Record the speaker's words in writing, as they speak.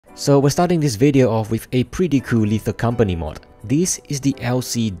So we're starting this video off with a pretty cool Lethal Company mod. This is the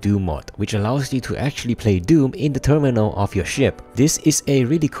LC Doom mod, which allows you to actually play Doom in the terminal of your ship. This is a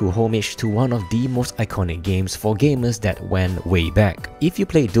really cool homage to one of the most iconic games for gamers that went way back. If you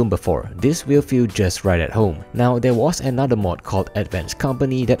played Doom before, this will feel just right at home. Now, there was another mod called Advanced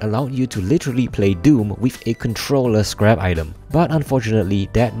Company that allowed you to literally play Doom with a controller scrap item. But unfortunately,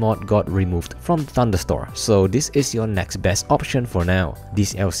 that mod got removed from Thunderstore, so this is your next best option for now.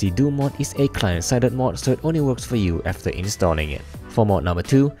 This LC Doom mod is a client-sided mod, so it only works for you after installing it. For mod number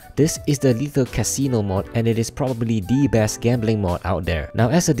 2, this is the Lethal Casino mod, and it is probably the best gambling mod out there. Now,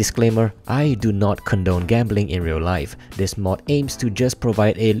 as a disclaimer, I do not condone gambling in real life. This mod aims to just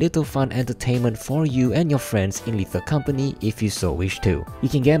provide a little fun entertainment for you and your friends in Lethal Company if you so wish to. You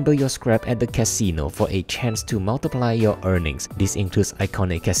can gamble your scrap at the casino for a chance to multiply your earnings. This includes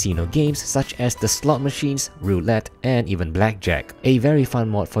iconic casino games such as the slot machines, roulette, and even blackjack. A very fun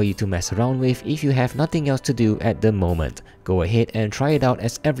mod for you to mess around with if you have nothing else to do at the moment. Go ahead and try it out,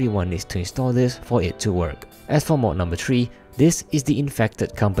 as everyone needs to install this for it to work. As for mod number 3, this is the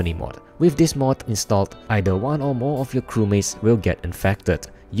Infected Company mod. With this mod installed, either one or more of your crewmates will get infected.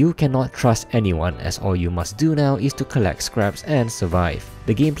 You cannot trust anyone, as all you must do now is to collect scraps and survive.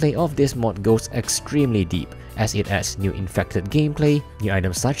 The gameplay of this mod goes extremely deep, as it adds new infected gameplay, new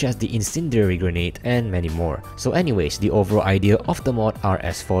items such as the incendiary grenade, and many more. So anyways, the overall idea of the mod are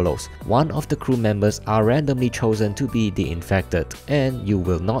as follows. One of the crew members are randomly chosen to be the infected, and you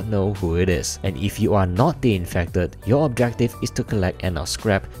will not know who it is. And if you are not the infected, your objective is to collect enough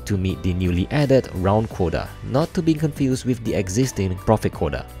scrap to meet the newly added round quota, not to be confused with the existing profit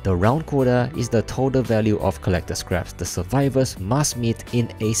quota. The round quota is the total value of collected scraps the survivors must meet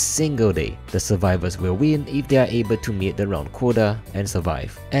in a single day. The survivors will win if they are able to meet the round quota and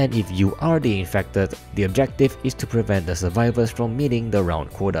survive. And if you are the infected, the objective is to prevent the survivors from meeting the round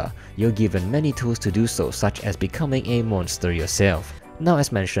quota. You're given many tools to do so, such as becoming a monster yourself. Now,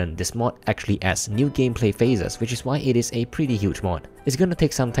 as mentioned, this mod actually adds new gameplay phases, which is why it is a pretty huge mod. It's gonna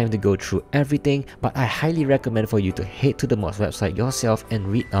take some time to go through everything, but I highly recommend for you to head to the mod's website yourself and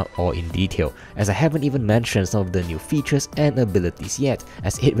read out all in detail, as I haven't even mentioned some of the new features and abilities yet,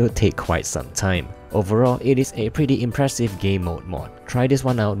 as it will take quite some time. Overall, it is a pretty impressive game mode mod. Try this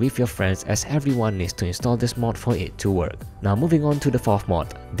one out with your friends, as everyone needs to install this mod for it to work. Now, moving on to the 4th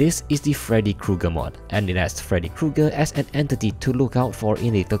mod. This is the Freddy Krueger mod, and it adds Freddy Krueger as an entity to look out for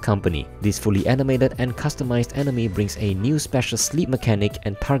in Lethal Company. This fully animated and customized enemy brings a new special sleep mechanic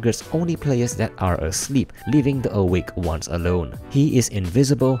and targets only players that are asleep, leaving the awake ones alone. He is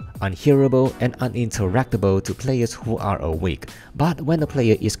invisible, unhearable, and uninteractable to players who are awake, but when a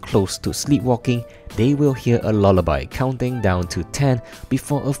player is close to sleepwalking, they will hear a lullaby counting down to 10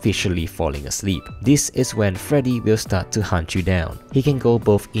 before officially falling asleep. This is when Freddy will start to hunt you down. He can go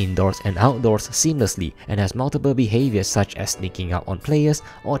both indoors and outdoors seamlessly, and has multiple behaviors such as sneaking out on players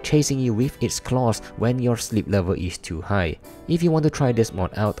or chasing you with its claws when your sleep level is too high. If you want to try this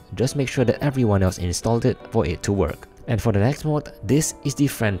mod out, just make sure that everyone else installed it for it to work. And for the next mod, this is the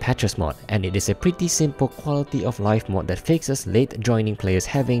Friend Patches mod, and it is a pretty simple quality of life mod that fixes late joining players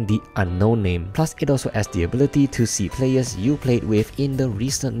having the unknown name. Plus, it also has the ability to see players you played with in the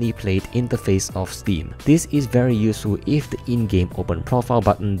recently played interface of Steam. This is very useful if the in-game open profile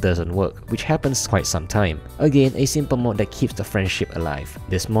button doesn't work, which happens quite some time. Again, a simple mod that keeps the friendship alive.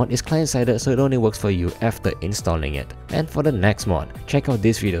 This mod is client-sided, so it only works for you after installing it. And for the next mod, check out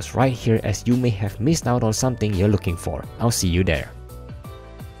these videos right here, as you may have missed out on something you're looking for. I'll see you there.